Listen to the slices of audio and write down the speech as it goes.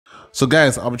So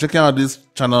guys, I'll be checking out this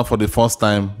channel for the first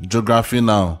time, Geography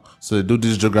Now. So they do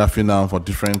this Geography Now for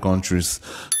different countries.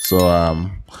 So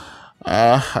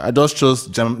I just chose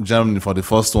Germany for the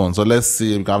first one. So let's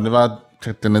see, because I've never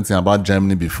checked anything about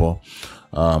Germany before.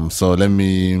 So let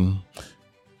me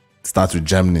start with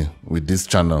Germany with this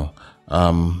channel.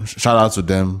 Shout out to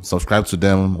them, subscribe to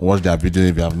them, watch their video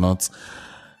if you have not.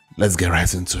 Let's get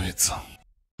right into it.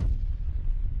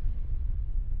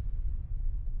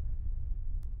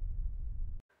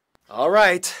 All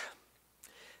right.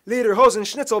 Lederhosen,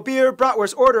 Schnitzel beer,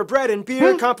 bratwurst order, bread and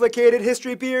beer, complicated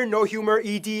history beer, no humor,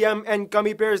 EDM, and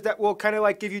gummy bears that will kind of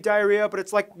like give you diarrhea, but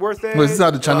it's like worth it. Wait, this is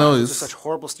how the channel is. Such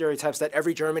horrible stereotypes that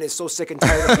every German is so sick and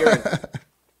tired of hearing.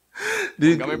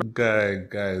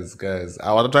 Guys,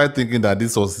 I was trying thinking that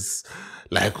this was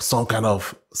like some kind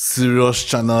of serious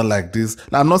channel like this.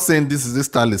 Now, I'm not saying this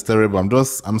style is terrible.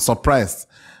 I'm surprised.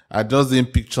 I just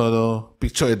didn't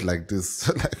picture it like this.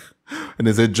 Like, when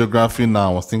they say Geography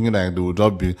Now, I was thinking like they would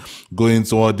just be going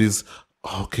to all this.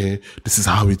 Okay, this is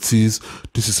how it is.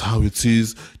 This is how it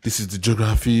is. This is the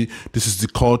geography. This is the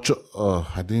culture.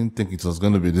 I didn't think it was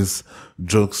going to be this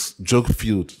joke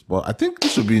field, but I think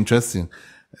this should be interesting.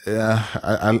 Yeah,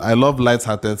 I love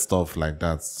light-hearted stuff like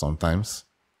that sometimes.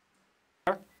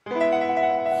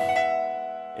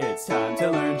 It's time to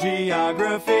learn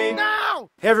geography now!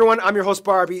 Hey everyone, I'm your host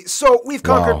Barbie. So, we've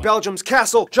conquered Belgium's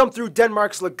castle, jumped through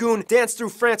Denmark's lagoon, danced through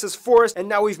France's forest, and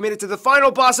now we've made it to the final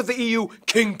boss of the EU,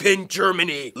 Kingpin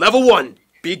Germany. Level 1,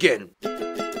 begin.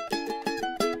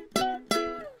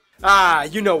 Ah,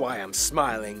 you know why I'm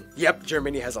smiling. Yep,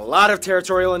 Germany has a lot of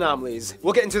territorial anomalies.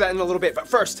 We'll get into that in a little bit, but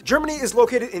first, Germany is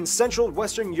located in central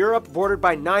Western Europe, bordered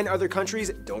by 9 other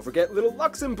countries. Don't forget little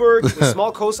Luxembourg, with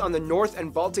small coasts on the North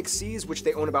and Baltic Seas, which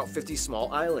they own about 50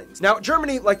 small islands. Now,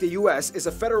 Germany, like the US, is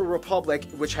a federal republic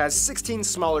which has 16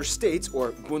 smaller states,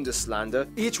 or Bundesländer,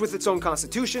 each with its own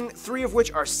constitution, 3 of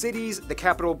which are cities, the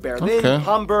capital Berlin,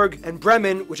 Hamburg, and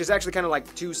Bremen, which is actually kind of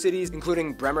like 2 cities,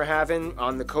 including Bremerhaven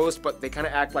on the coast, but they kind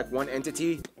of act like one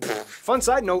entity. Fun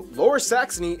side note, Lower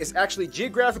Saxony is actually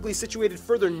geographically situated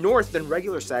further north than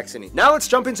regular Saxony. Now let's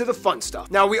jump into the fun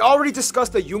stuff. Now, we already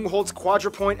discussed the Jungholz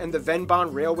Quadrupoint and the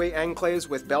Vennbahn railway enclaves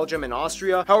with Belgium and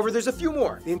Austria. However, there's a few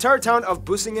more. The entire town of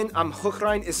Bussingen am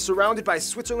Hochrhein is surrounded by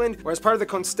Switzerland, whereas part of the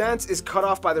Konstanz is cut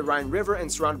off by the Rhine River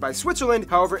and surrounded by Switzerland.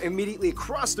 However, immediately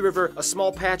across the river, a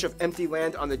small patch of empty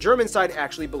land on the German side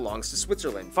actually belongs to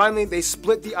Switzerland. Finally, they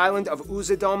split the island of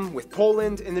Usedom with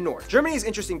Poland in the north. Germany is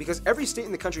interesting because every state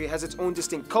in the country has its own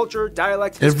distinct culture,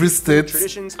 dialect, history,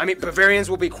 traditions. I mean, Bavarians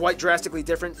will be quite drastically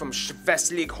different from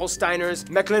Schleswig-Holsteiners.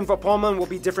 Mecklenburg-Vorpommern will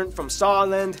be different from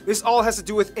Saarland. This all has to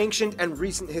do with ancient and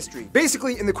recent history.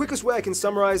 Basically, in the quickest way I can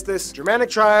summarize this,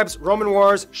 Germanic tribes, Roman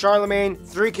wars, Charlemagne,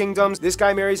 3 kingdoms, this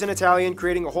guy marries an Italian,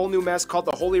 creating a whole new mess called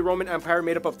the Holy Roman Empire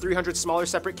made up of 300 smaller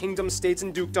separate kingdoms, states,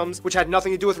 and dukedoms, which had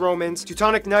nothing to do with Romans.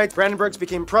 Teutonic Knights, Brandenburgs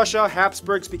became Prussia,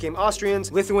 Habsburgs became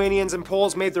Austrians, Lithuanians and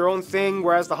Poles made their own thing,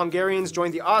 whereas the Hungarians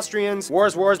joined the Austrians.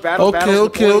 Wars, battles.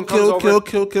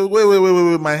 Okay.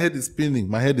 Wait. My head is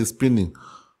spinning.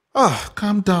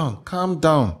 Calm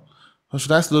down. Or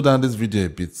should I slow down this video a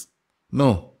bit?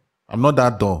 No, I'm not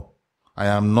that dull. I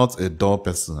am not a dull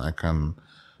person.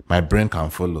 My brain can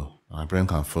follow.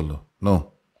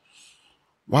 No.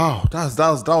 Wow, that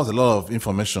was a lot of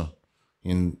information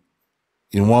in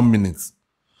 1 minute.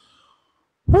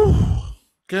 Whew.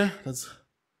 Okay,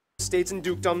 states and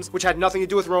dukedoms, which had nothing to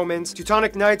do with Romans.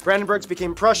 Teutonic Knights, Brandenburgs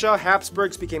became Prussia,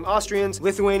 Habsburgs became Austrians,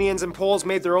 Lithuanians and Poles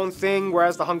made their own thing,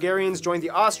 whereas the Hungarians joined the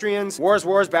Austrians.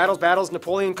 Wars, battles.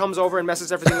 Napoleon comes over and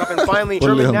messes everything up, and finally,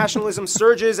 German nationalism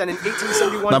surges, and in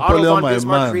 1871, Otto von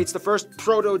Bismarck creates the first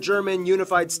proto-German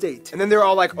unified state. And then they're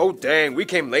all like, oh dang, we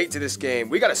came late to this game.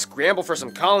 We gotta scramble for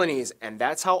some colonies. And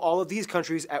that's how all of these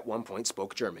countries at one point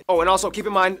spoke German. Oh, and also keep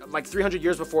in mind, like 300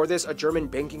 years before this, a German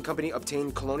banking company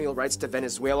obtained colonial rights to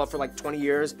Venezuela for like 20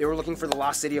 years. They were looking for the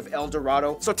lost city of El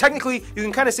Dorado. So technically, you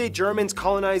can kind of say Germans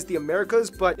colonized the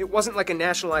Americas, but it wasn't like a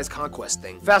nationalized conquest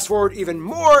thing. Fast forward even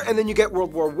more, and then you get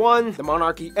World War I, the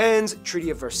monarchy ends, Treaty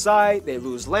of Versailles, they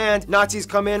lose land, Nazis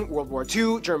come in, World War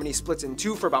II, Germany splits in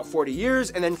 2 for about 40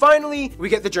 years, and then finally, we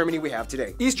get the Germany we have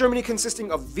today. East Germany,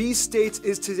 consisting of these states,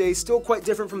 is today still quite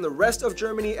different from the rest of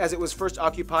Germany as it was first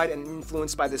occupied and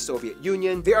influenced by the Soviet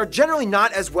Union. They are generally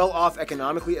not as well off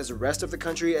economically as the rest of the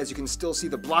country, as you can still see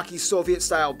the blocky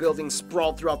Soviet-style buildings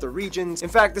sprawled throughout the regions. In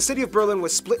fact, the city of Berlin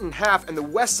was split in half, and the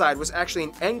west side was actually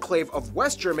an enclave of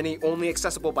West Germany, only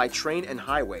accessible by train and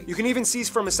highway. You can even see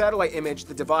from a satellite image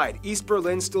the divide. East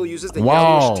Berlin still uses the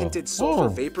yellowish-tinted sulfur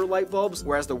vapor light bulbs,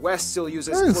 whereas the west still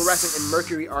uses fluorescent and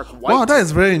mercury arc white. Wow, that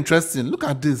is very interesting. Look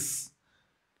at this.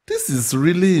 This is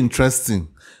really interesting.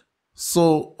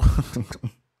 So,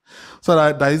 So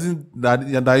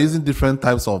they're using different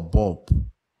types of bulb.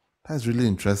 That's really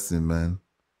interesting, man.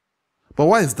 But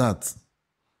why is that?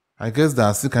 I guess they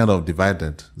are still kind of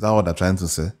divided. Is that what they're trying to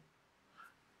say?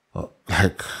 Or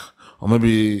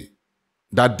maybe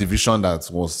that division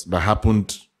that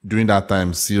happened during that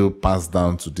time still passed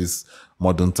down to these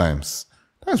modern times.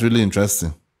 That's really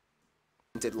interesting.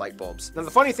 Light bulbs. Now the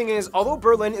funny thing is, although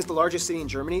Berlin is the largest city in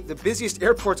Germany, the busiest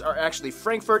airports are actually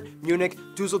Frankfurt, Munich,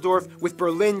 Dusseldorf, with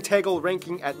Berlin Tegel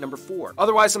ranking at number 4.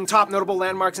 Otherwise, some top notable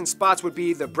landmarks and spots would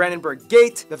be the Brandenburg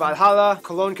Gate, the Valhalla,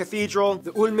 Cologne Cathedral,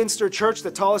 the Ulminster Church, the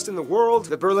tallest in the world,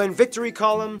 the Berlin Victory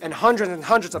Column, and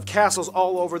hundreds of castles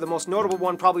all over. The most notable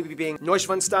one probably being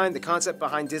Neuschwanstein, the concept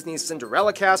behind Disney's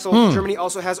Cinderella Castle. Germany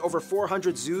also has over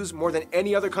 400 zoos, more than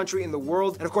any other country in the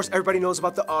world. And of course, everybody knows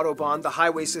about the Autobahn, the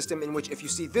highway system in which if you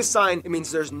see this sign, it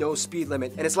means there's no speed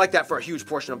limit, and it's like that for a huge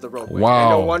portion of the roadway. Wow. And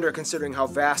no wonder, considering how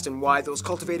vast and wide those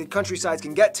cultivated countrysides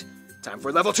can get. Time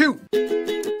for level 2.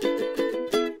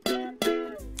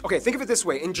 Okay, think of it this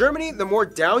way. In Germany, the more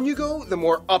down you go, the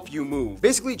more up you move.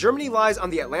 Basically, Germany lies on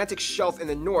the Atlantic shelf in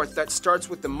the north that starts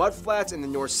with the mudflats in the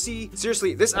North Sea.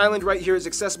 Seriously, this island right here is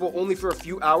accessible only for a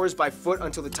few hours by foot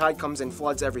until the tide comes and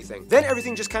floods everything. Then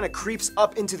everything just kind of creeps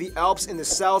up into the Alps in the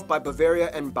south by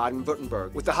Bavaria and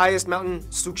Baden-Württemberg, with the highest mountain,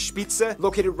 Zugspitze,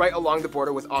 located right along the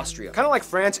border with Austria. Kind of like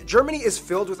France, Germany is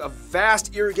filled with a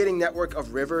vast irrigating network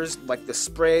of rivers like the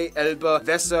Spree, Elbe,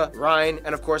 Weser, Rhine,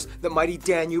 and of course, the mighty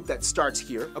Danube that starts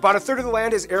here. About a third of the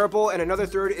land is arable and another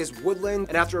third is woodland,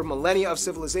 and after millennia of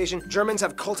civilization, Germans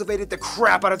have cultivated the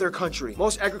crap out of their country.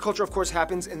 Most agriculture, of course,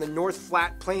 happens in the North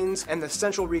Flat Plains and the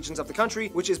central regions of the country,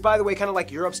 which is, by the way, kind of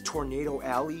like Europe's Tornado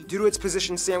Alley. Due to its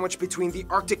position sandwiched between the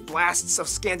Arctic blasts of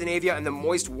Scandinavia and the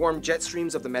moist, warm jet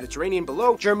streams of the Mediterranean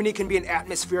below, Germany can be an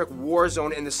atmospheric war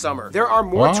zone in the summer. There are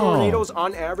more tornadoes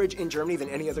on average in Germany than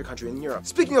any other country in Europe.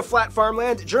 Speaking of flat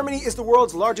farmland, Germany is the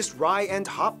world's largest rye and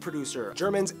hop producer.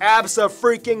 Germans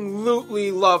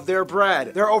abso-freaking-lutely love their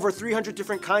bread. There are over 300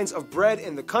 different kinds of bread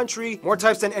in the country, more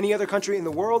types than any other country in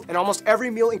the world, and almost every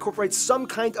meal incorporates some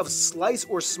kind of slice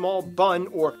or small bun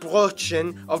or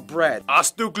Brötchen of bread.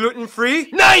 Hast du gluten-free?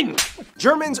 Nein!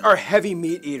 Germans are heavy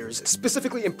meat eaters,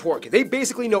 specifically in pork. They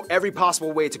basically know every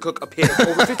possible way to cook a pig.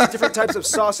 Over 50 different types of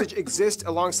sausage exist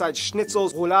alongside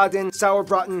schnitzels, rouladen,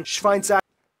 sauerbraten, Schweinshack.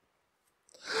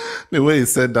 The way he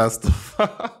said that stuff.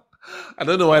 I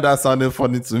don't know why that sounded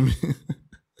funny to me.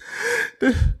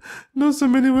 There know so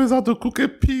many ways how to cook a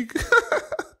pig.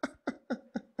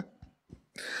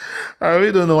 I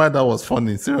really don't know why that was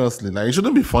funny. Seriously, like it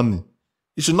shouldn't be funny.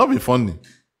 It should not be funny.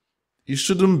 It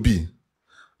shouldn't be.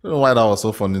 I don't know why that was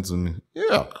so funny to me.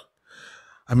 Yeah.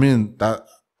 I mean, that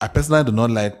I personally do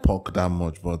not like pork that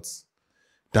much, but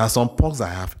there are some porks I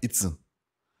have eaten.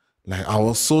 Like I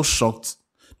was so shocked.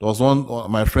 There was one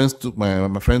my friend took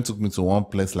me to one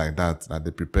place like that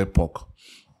they prepare pork.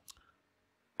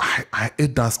 I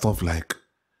ate that stuff like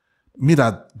me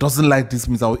that doesn't like this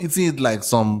meat. I was eating it like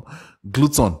some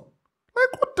gluten.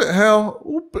 Like what the hell?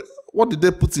 What did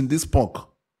they put in this pork?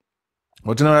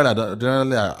 But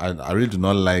generally, I really do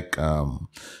not like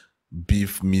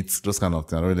beef, meat, those kind of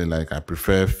things. I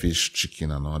prefer fish, chicken,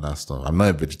 and all that stuff. I'm not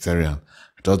a vegetarian.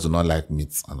 I just do not like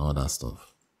meat and all that stuff.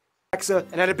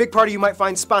 And at a big party, you might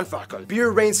find Spanferkel. Beer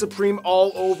reigns supreme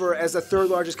all over as the third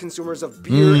largest consumers of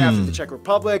beer after the Czech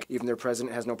Republic. Even their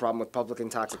president has no problem with public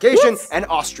intoxication. And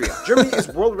Austria. Germany is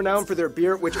world renowned for their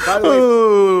beer, which, by the way...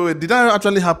 Oh, did that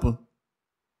actually happen?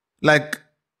 Like,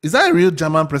 is that a real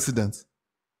German president?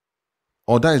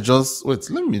 Or that is just... Wait,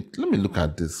 let me look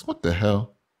at this. What the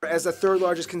hell? As the third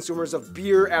largest consumers of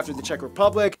beer after the Czech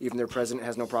Republic. Even their president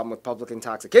has no problem with public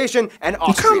intoxication. And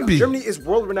Austria. Germany is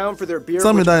world renowned for their beer.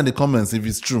 Tell me that in the comments if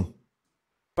it's true.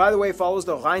 By the way, follows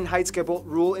the Reinheitsgebot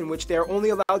rule in which they are only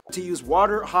allowed to use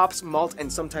water, hops, malt,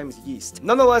 and sometimes yeast.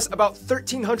 Nonetheless, about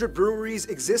 1,300 breweries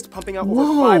exist, pumping out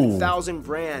over 5,000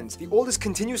 brands. The oldest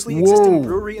continuously existing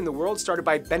brewery in the world, started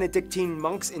by Benedictine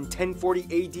monks in 1040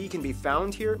 AD, can be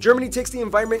found here. Germany takes the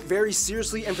environment very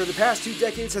seriously, and for the past 2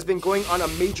 decades has been going on a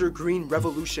major green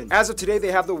revolution. As of today,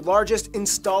 they have the largest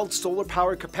installed solar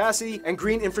power capacity, and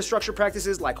green infrastructure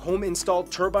practices like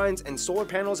home-installed turbines and solar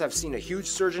panels have seen a huge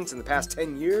surge in the past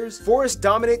 10 years. Forests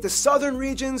dominate the southern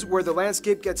regions where the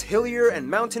landscape gets hillier and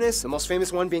mountainous, the most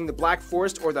famous one being the Black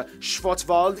Forest or the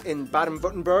Schwarzwald in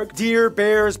Baden-Württemberg. Deer,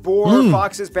 bears, boar,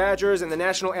 foxes, badgers, and the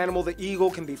national animal, the eagle,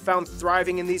 can be found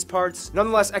thriving in these parts.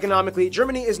 Nonetheless, economically,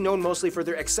 Germany is known mostly for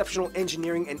their exceptional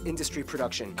engineering and industry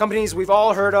production. Companies we've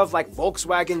all heard of like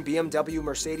Volkswagen, BMW,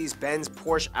 Mercedes-Benz,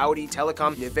 Porsche, Audi,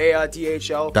 Telecom, Nivea,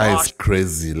 DHL, That Bosch. is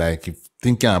crazy. Like, if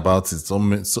thinking about it,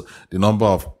 so the number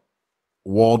of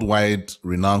worldwide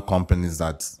renowned companies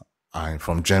that are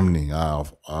from Germany,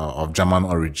 of German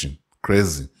origin.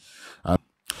 Crazy.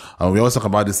 And we also talk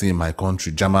about this in my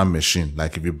country, German machine.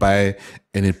 Like if you buy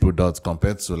any product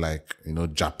compared to like,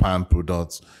 Japan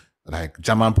products, like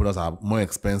German products are more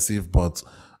expensive, but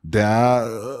they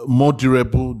are more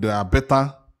durable. They are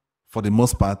better for the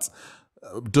most part.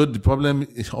 Though the problem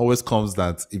always comes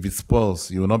that if it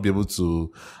spoils, you will not be able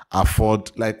to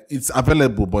afford, like it's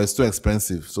available, but it's too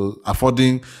expensive. So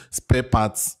affording spare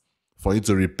parts for you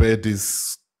to repair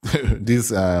these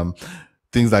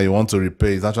things that you want to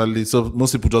repair is actually, so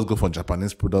most people just go for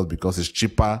Japanese products because it's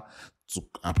cheaper to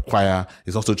acquire.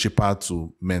 It's also cheaper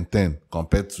to maintain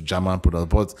compared to German products.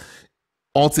 But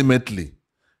ultimately,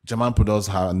 German products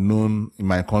are known in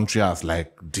my country as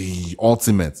like the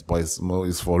ultimate, but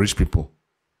it's for rich people.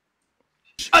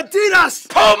 Adidas!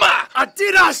 Puma!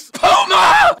 Adidas!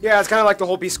 Puma! Yeah, it's kind of like the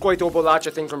whole Biscoito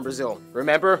Bolacha thing from Brazil.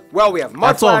 Remember? Well, we have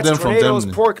mudflats, tornadoes,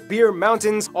 pork, beer,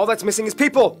 mountains. All that's missing is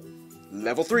people.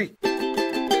 Level 3.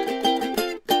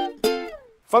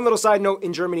 Fun little side note,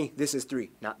 in Germany, this is 3,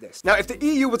 not this. Now, if the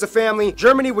EU was a family,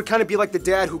 Germany would kind of be like the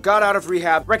dad who got out of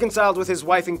rehab, reconciled with his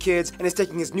wife and kids, and is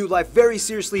taking his new life very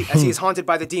seriously as he is haunted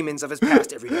by the demons of his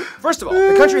past every day. First of all,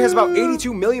 the country has about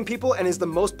 82 million people and is the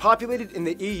most populated in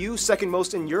the EU, second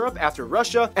most in Europe after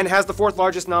Russia, and has the 4th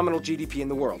largest nominal GDP in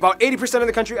the world. About 80% of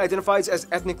the country identifies as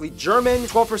ethnically German,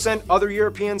 12% other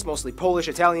Europeans, mostly Polish,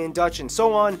 Italian, Dutch, and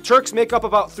so on. Turks make up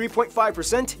about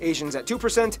 3.5%, Asians at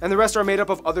 2%, and the rest are made up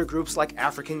of other groups like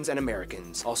Africans and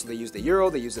Americans. Also, they use the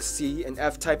euro, they use the C and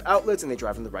F type outlets, and they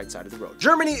drive on the right side of the road.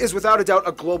 Germany is without a doubt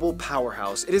a global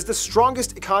powerhouse. It is the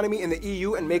strongest economy in the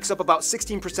EU and makes up about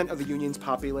 16% of the union's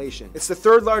population. It's the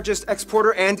 3rd largest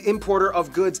exporter and importer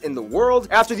of goods in the world.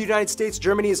 After the United States,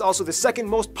 Germany is also the 2nd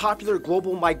most popular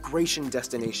global migration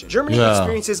destination. Germany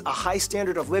experiences a high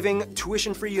standard of living,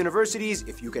 tuition-free universities,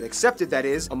 if you get accepted that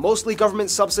is, a mostly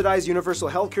government-subsidized universal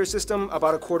healthcare system,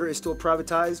 about a quarter is still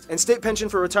privatized, and state pension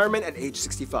for retirement at age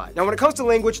 65. Now, when it comes to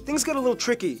language, things get a little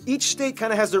tricky. Each state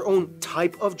kind of has their own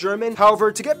type of German. However,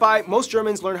 to get by, most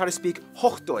Germans learn how to speak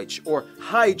Hochdeutsch, or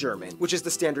High German, which is the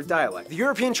standard dialect. The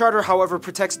European Charter, however,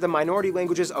 protects the minority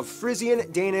languages of Frisian,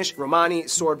 Danish, Romani,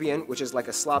 Sorbian, which is like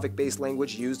a Slavic-based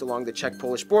language used along the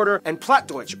Czech-Polish border, and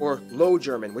Plattdeutsch, or Low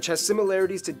German, which has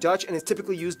similarities to Dutch and is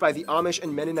typically used by the Amish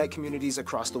and Mennonite communities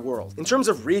across the world. In terms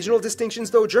of regional distinctions,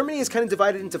 though, Germany is kind of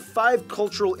divided into 5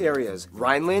 cultural areas: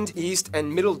 Rhineland, East and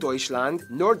Middle Deutschland,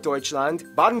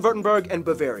 Norddeutschland, Baden-Württemberg, and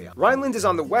Bavaria. Rhineland is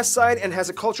on the west side and has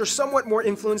a culture somewhat more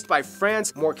influenced by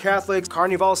France, more Catholics.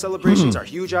 Carnival celebrations are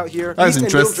huge out here. That's East and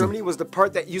Middle interesting. Germany was the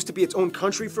part that used to be its own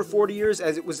country for 40 years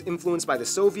as it was influenced by the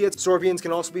Soviets. Sorbians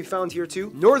can also be found here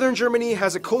too. Northern Germany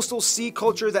has a coastal sea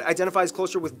culture that identifies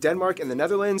closer with Denmark and the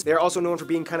Netherlands. They are also known for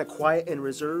being kind of quiet and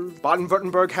reserved.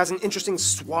 Baden-Württemberg has an interesting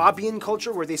Swabian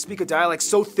culture where they speak a dialect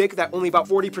so thick that only about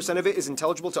 40% of it is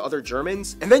intelligible to other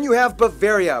Germans. And then you have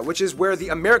Bavaria, which is where the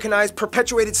Americanized,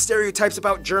 perpetuated stereotypes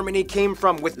about Germany came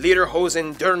from, with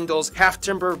lederhosen, dirndls,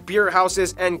 half-timber, beer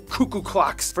houses, and cuckoo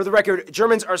clocks. For the record,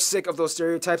 Germans are sick of those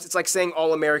stereotypes. It's like saying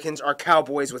all Americans are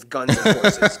cowboys with guns and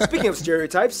horses. Speaking of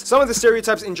stereotypes, some of the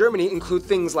stereotypes in Germany include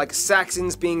things like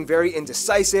Saxons being very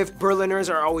indecisive, Berliners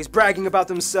are always bragging about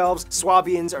themselves,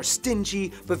 Swabians are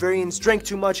stingy, Bavarians drink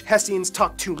too much, Hessians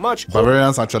talk too much.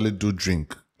 Bavarians actually do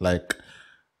drink. Like,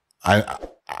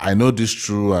 I know this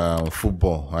through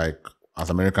football. Like, as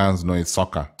Americans know, it's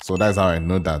soccer. So that's how I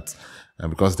know that.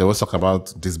 Because they always talk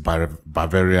about these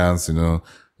Bavarians, in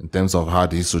terms of how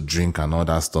they used to drink and all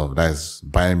that stuff. That is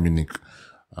Bayern Munich.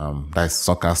 That is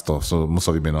soccer stuff. So most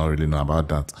of you may not really know about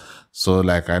that. So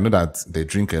like, I know that they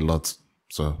drink a lot.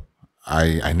 So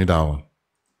I knew that one.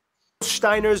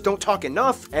 Steiners don't talk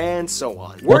enough, and so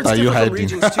on. What Words are you differ from hiding?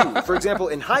 regions too. For example,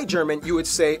 in High German, you would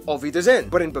say Auf Wiedersehen,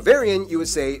 but in Bavarian, you would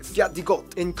say Fiat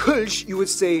Gott. In Kölsch, you would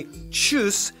say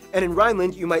Tschüss, and in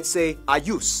Rhineland, you might say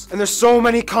Ayus. And there's so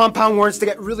many compound words that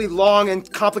get really long and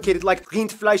complicated, like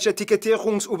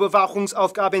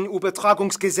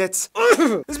Rindfleischetikettierungsüberwachungsaufgabenübertragungsgesetz.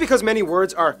 This is because many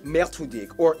words are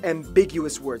mehrdeutig, or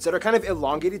ambiguous words, that are kind of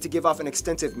elongated to give off an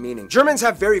extensive meaning. Germans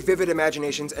have very vivid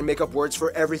imaginations and make up words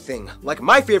for everything. Like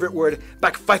my favorite word,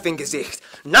 Backpfeifengesicht.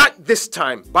 Not this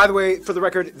time. By the way, for the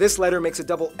record, this letter makes a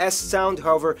double S sound.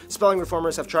 However, spelling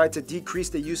reformers have tried to decrease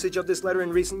the usage of this letter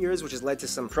in recent years, which has led to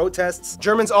some protests.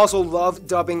 Germans also love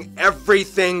dubbing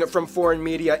everything from foreign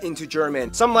media into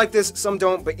German. Some like this, some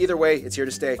don't, but either way, it's here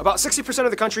to stay. About 60%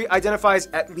 of the country identifies,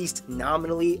 at least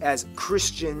nominally, as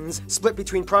Christians, split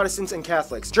between Protestants and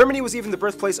Catholics. Germany was even the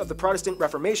birthplace of the Protestant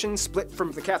Reformation, split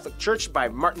from the Catholic Church by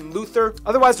Martin Luther.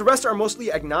 Otherwise, the rest are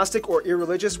mostly agnostic or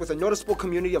irreligious, with a noticeable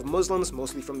community of Muslims,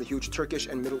 mostly from the huge Turkish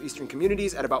and Middle Eastern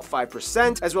communities, at about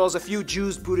 5%, as well as a few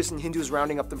Jews, Buddhists, and Hindus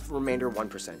rounding up the remainder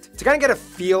 1%. To kind of get a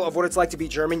feel of what it's like to be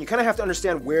German, you kind of have to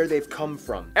understand where they've come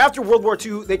from. After World War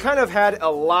II, they kind of had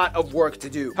a lot of work to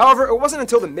do. However, it wasn't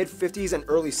until the mid-50s and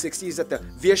early 60s that the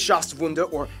Wirtschaftswunder,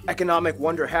 or economic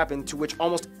wonder, happened, to which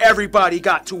almost everybody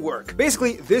got to work.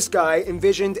 Basically, this guy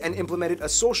envisioned and implemented a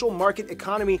social market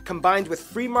economy combined with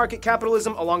free market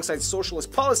capitalism alongside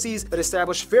socialist policies that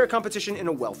established fair competition in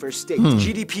a welfare state.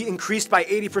 GDP increased by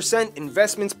 80%,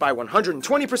 investments by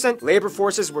 120%, labor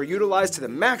forces were utilized to the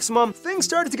maximum. Things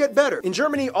started to get better. In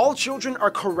Germany, all children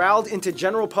are corralled into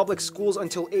general public schools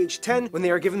until age 10, when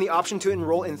they are given the option to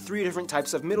enroll in 3 different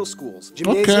types of middle schools.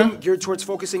 Gymnasium, geared towards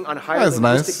focusing on higher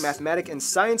linguistic, mathematic, and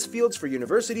science fields for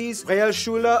universities.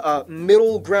 Realschule, a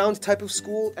middle ground type of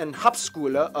school. And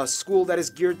Hauptschule, a school that is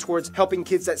geared towards helping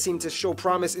kids that seem to show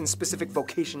promise in specific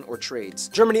vocation or trades.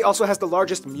 Germany also has the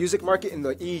largest music market in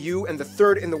the EU and the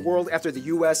 3rd in the world after the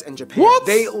US and Japan.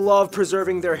 They love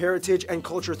preserving their heritage and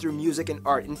culture through music and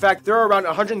art. In fact, there are around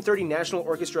 130 national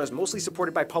orchestras, mostly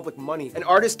supported by public money, and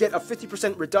artists get a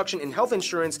 50% reduction in health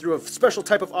insurance through a special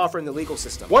type of offer in the legal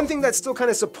system. One thing that still kind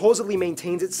of supposedly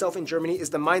maintains itself in Germany is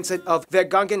the mindset of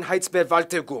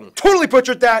Vergangenheitsbewältigung. Totally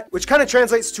butchered that, which kind of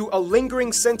translates to a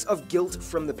lingering sense of guilt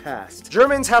from the past.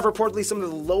 Germans have reportedly some of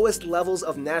the lowest levels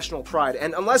of national pride,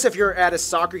 and unless if you're at a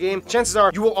soccer game, chances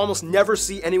are you will almost never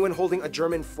see anyone holding a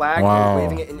German flag or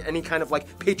waving it in any kind of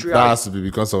like patriotic. That has to be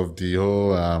because of the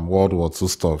whole World War II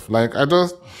stuff. Like, I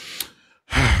don't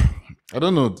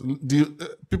know.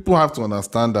 People have to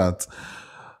understand that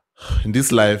in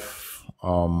this life,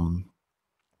 I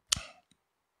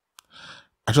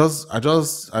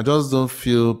just don't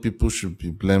feel people should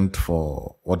be blamed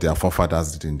for what their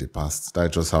forefathers did in the past.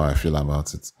 That's just how I feel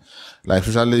about it. Like,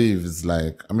 especially if it's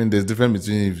like, I mean, there's difference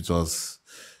between if it was,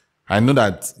 I know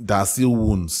that there are still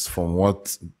wounds from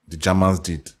what the Germans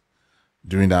did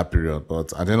during that period,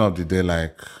 but at the end of the day,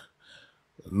 like,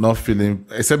 not feeling,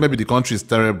 except maybe the country is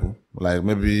terrible, like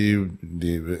maybe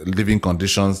the living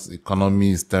conditions,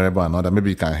 economy is terrible and all that, maybe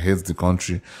you can hate the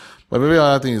country, but maybe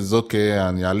other thing is okay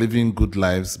and you're living good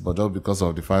lives, but just because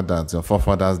of the fact that your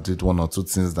forefathers did 1 or 2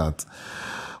 things that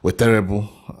were terrible,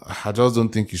 I just don't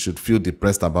think you should feel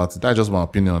depressed about it. That's just my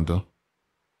opinion though.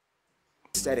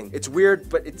 Setting. It's weird,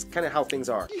 but it's kind of how things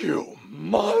are. You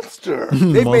monster!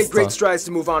 They've made great strides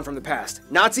to move on from the past.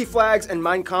 Nazi flags and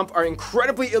Mein Kampf are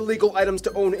incredibly illegal items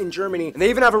to own in Germany, and they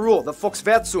even have a rule, the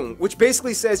Volksverhetzung, which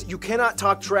basically says you cannot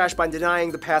talk trash by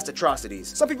denying the past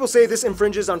atrocities. Some people say this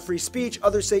infringes on free speech,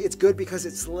 others say it's good because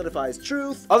it solidifies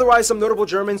truth. Otherwise, some notable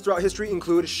Germans throughout history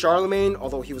include Charlemagne,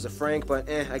 although he was a Frank, but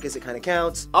I guess it kind of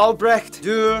counts. Albrecht,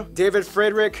 Dürer, David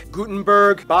Friedrich,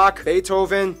 Gutenberg, Bach,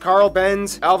 Beethoven, Karl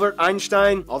Benz, Albert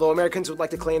Einstein, although Americans would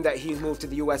like to claim that he moved to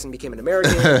the US and became an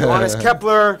American. Johannes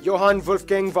Kepler, Johann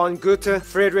Wolfgang von Goethe,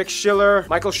 Friedrich Schiller,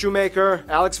 Michael Schumacher,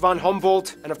 Alex von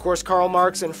Humboldt, and of course Karl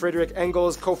Marx and Friedrich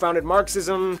Engels co-founded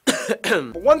Marxism.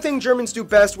 But one thing Germans do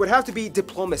best would have to be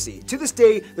diplomacy. To this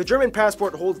day, the German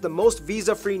passport holds the most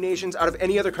visa-free nations out of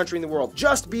any other country in the world,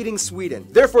 just beating Sweden.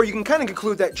 Therefore, you can kind of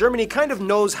conclude that Germany kind of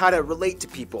knows how to relate to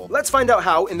people. Let's find out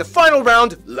how in the final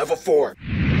round, level 4.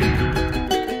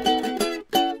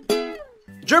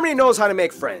 Germany knows how to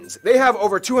make friends. They have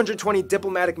over 220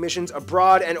 diplomatic missions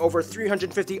abroad and over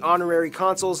 350 honorary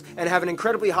consuls and have an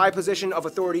incredibly high position of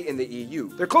authority in the EU.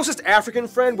 Their closest African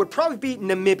friend would probably be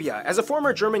Namibia. As a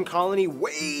former German colony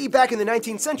way back in the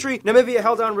 19th century, Namibia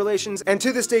held on relations, and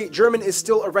to this day, German is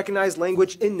still a recognized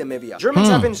language in Namibia. Germans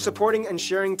have been supporting and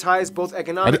sharing ties both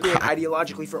economically and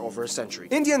ideologically for over a century.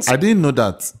 Indians... I didn't know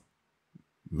that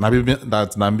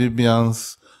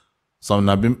Namibians... Some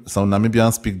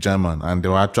Namibians speak German, and they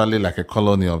were actually like a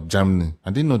colony of Germany.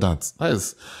 I didn't know that. I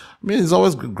mean, it's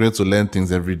always great to learn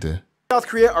things every day. South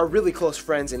Korea are really close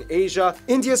friends in Asia.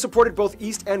 India supported both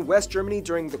East and West Germany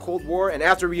during the Cold War, and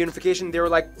after reunification, they were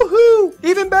like, woohoo,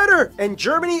 even better! And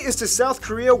Germany is to South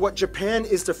Korea what Japan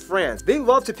is to France. They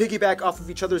love to piggyback off of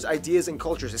each other's ideas and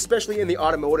cultures, especially in the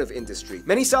automotive industry.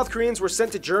 Many South Koreans were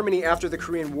sent to Germany after the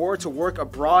Korean War to work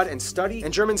abroad and study,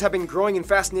 and Germans have been growing in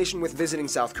fascination with visiting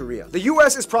South Korea. The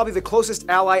US is probably the closest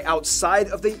ally outside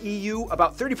of the EU.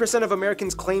 About 30% of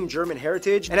Americans claim German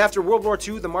heritage, and after World War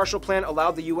II, the Marshall Plan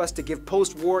allowed the US to give gave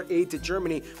post-war aid to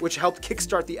Germany, which helped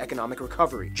kickstart the economic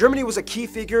recovery. Germany was a key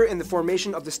figure in the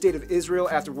formation of the State of Israel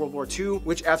after World War II,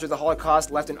 which after the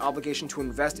Holocaust left an obligation to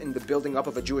invest in the building up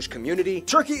of a Jewish community.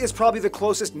 Turkey is probably the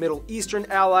closest Middle Eastern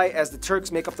ally, as the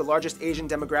Turks make up the largest Asian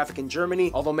demographic in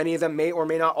Germany, although many of them may or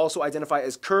may not also identify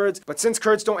as Kurds. But since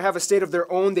Kurds don't have a state of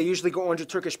their own, they usually go under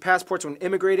Turkish passports when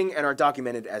immigrating and are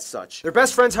documented as such. Their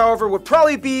best friends, however, would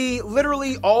probably be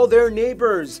literally all their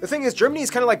neighbors. The thing is, Germany is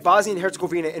kind of like Bosnia and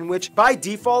Herzegovina, in which by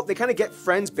default they kind of get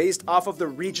friends based off of the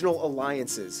regional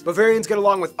alliances. Bavarians get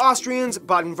along with Austrians,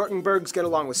 Baden-Württembergs get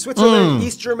along with Switzerland,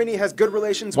 East Germany has good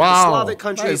relations with the Slavic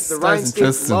countries, the Rhine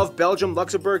states love Belgium,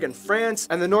 Luxembourg, and France,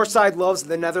 and the north side loves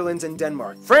the Netherlands and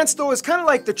Denmark. France, though, is kind of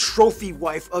like the trophy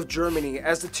wife of Germany,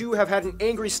 as the two have had an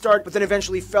angry start but then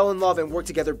eventually fell in love and worked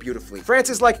together beautifully. France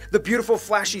is like the beautiful,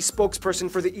 flashy spokesperson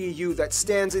for the EU that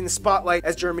stands in the spotlight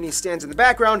as Germany stands in the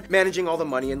background, managing all the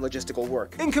money and logistical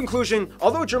work. In conclusion,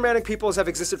 although Germanic peoples have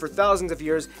existed for thousands of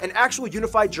years, an actual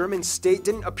unified German state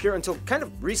didn't appear until kind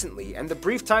of recently, and the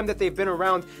brief time that they've been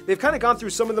around, they've kind of gone through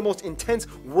some of the most intense,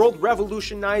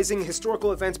 world-revolutionizing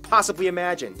historical events possibly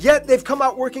imagined. Yet, they've come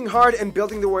out working hard and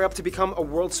building their way up to become a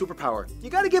world superpower. You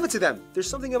gotta give it to them. There's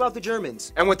something about the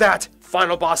Germans. And with that,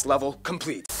 final boss level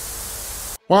complete.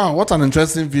 Wow, what an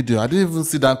interesting video. I didn't even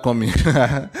see that coming.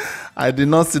 I did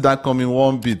not see that coming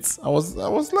one bit. I was like,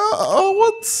 oh,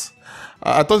 what?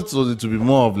 I thought it was to be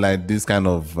more of like this kind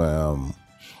of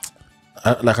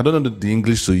I don't know the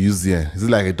English to use here. Is it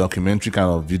like a documentary kind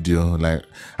of video? Like,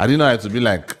 I didn't know it to be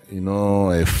like, you know,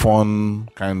 a fun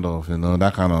kind of, you know,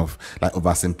 that kind of like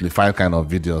oversimplified kind of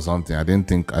video or something. I didn't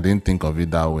think of it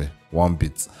that way one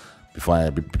bit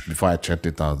before I checked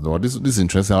it out. Though this is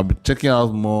interesting. I'll be checking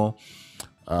out more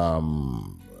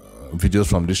videos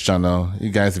from this channel.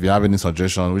 You guys, if you have any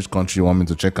suggestion which country you want me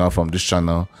to check out from this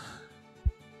channel,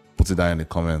 put it down in the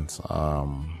comments.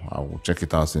 I will check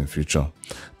it out in future.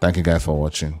 Thank you guys for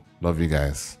watching. Love you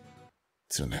guys.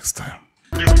 Till next time.